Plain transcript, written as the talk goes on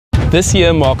This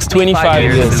year marks 25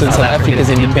 years since South Africa's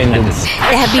independence.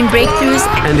 There have been breakthroughs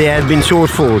and there have been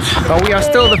shortfalls. But we are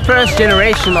still the first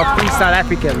generation of free South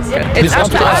Africans. It's up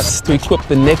to us to equip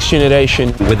the next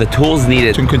generation with the tools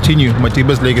needed to continue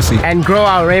Madiba's legacy and grow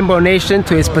our rainbow nation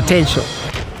to its potential.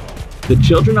 The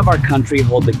children of our country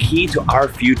hold the key to our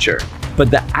future.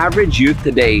 But the average youth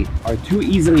today are too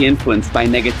easily influenced by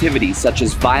negativity such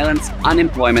as violence,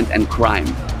 unemployment, and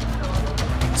crime.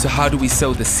 So how do we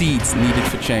sow the seeds needed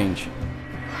for change?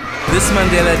 This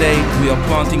Mandela Day, we are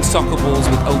planting soccer balls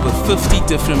with over 50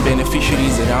 different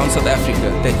beneficiaries around South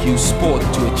Africa that use sport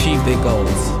to achieve their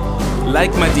goals. Like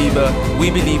Madiba,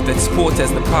 we believe that sport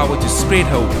has the power to spread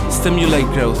hope, stimulate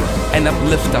growth, and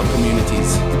uplift our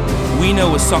communities. We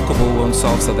know a soccer ball won't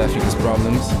solve South Africa's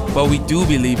problems, but we do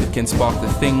believe it can spark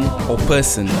the thing or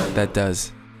person that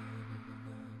does.